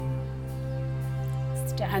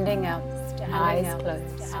standing up, eyes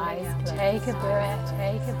closed. Take a breath,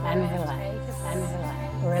 and relax.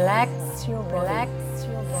 Relax your body.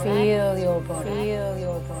 Feel your body.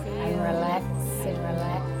 And relax.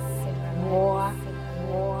 More.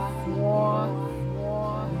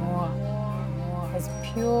 As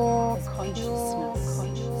pure consciousness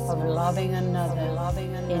of loving another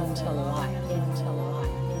into life.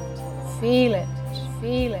 Feel it.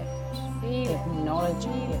 Acknowledge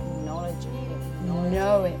it.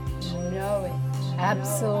 Know it.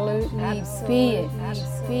 Absolutely be it.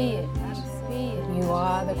 You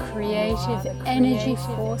are the creative energy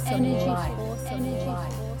force of life.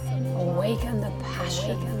 Awaken the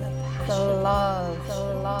passion, the love,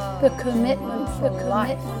 the commitment for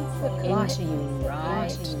life into you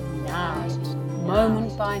right now.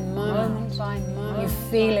 Moment by moment, you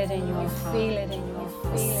feel it in your heart,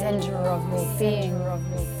 the center of your being,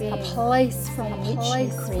 a place from which you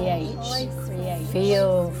create.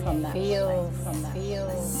 Feel from that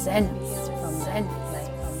sense from that place.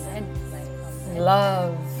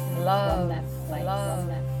 Love from that place.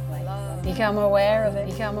 Become aware of it.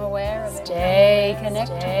 Stay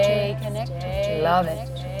connected to love it.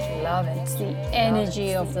 It's the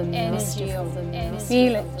energy of the mystery.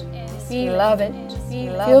 Feel it. Love it.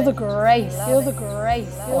 Feel the grace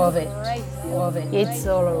of it. It's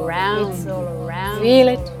all around. Feel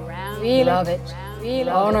it. Love it.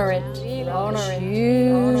 Honor it.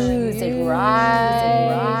 Choose it right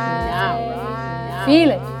now.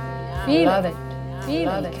 Feel it. Love it.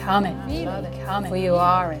 Become it. For you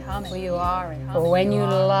are it. For when you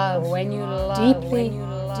love deeply,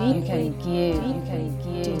 you can give.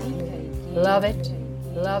 Love it.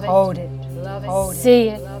 Hold it. See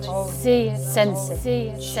it. Sense it.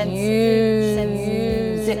 Choose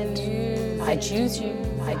it. I choose you.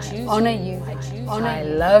 Honor you. I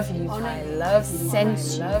love you.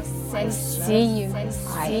 Sense you. I see you.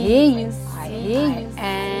 I hear you.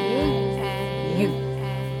 And you.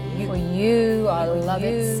 For you are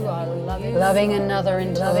loving another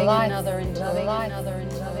into life.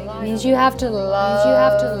 Means you have to love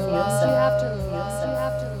yourself.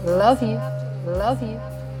 Love you.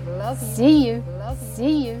 See you.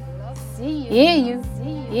 Hear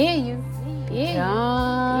you.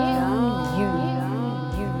 Become you.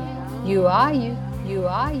 You are you. You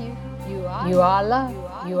are love.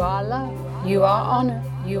 You are honor.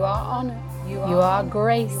 You are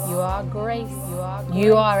grace.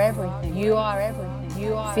 You are everything.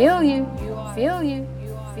 Feel you.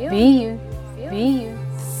 Be you.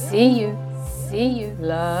 See you.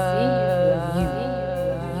 Love you.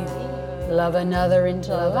 Love another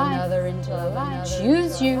into life.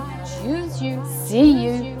 Choose you. See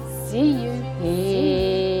you. Hear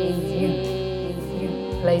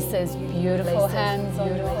you. Place those beautiful hands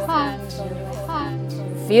on your heart.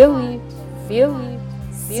 Feel you.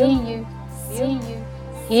 See you.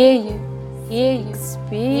 Hear you.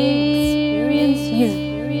 Experience you.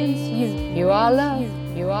 You are love.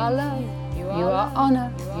 You are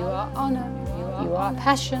honor. You are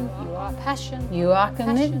passion. You are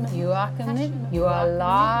commitment. You are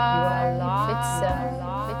life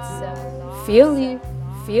itself. Feel you.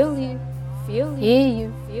 Hear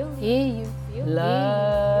you.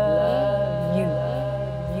 Love you.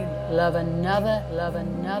 Love another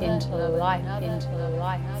into life.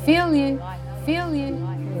 Feel you.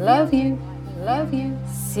 Love you.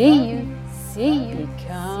 See you.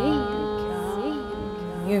 Become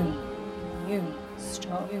you.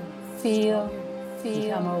 Stop. Feel.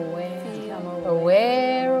 Become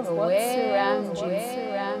aware of what surrounds you.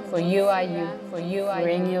 For you are you.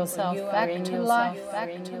 Bring yourself back to life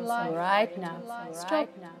right now. Stop.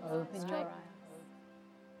 Open your eyes.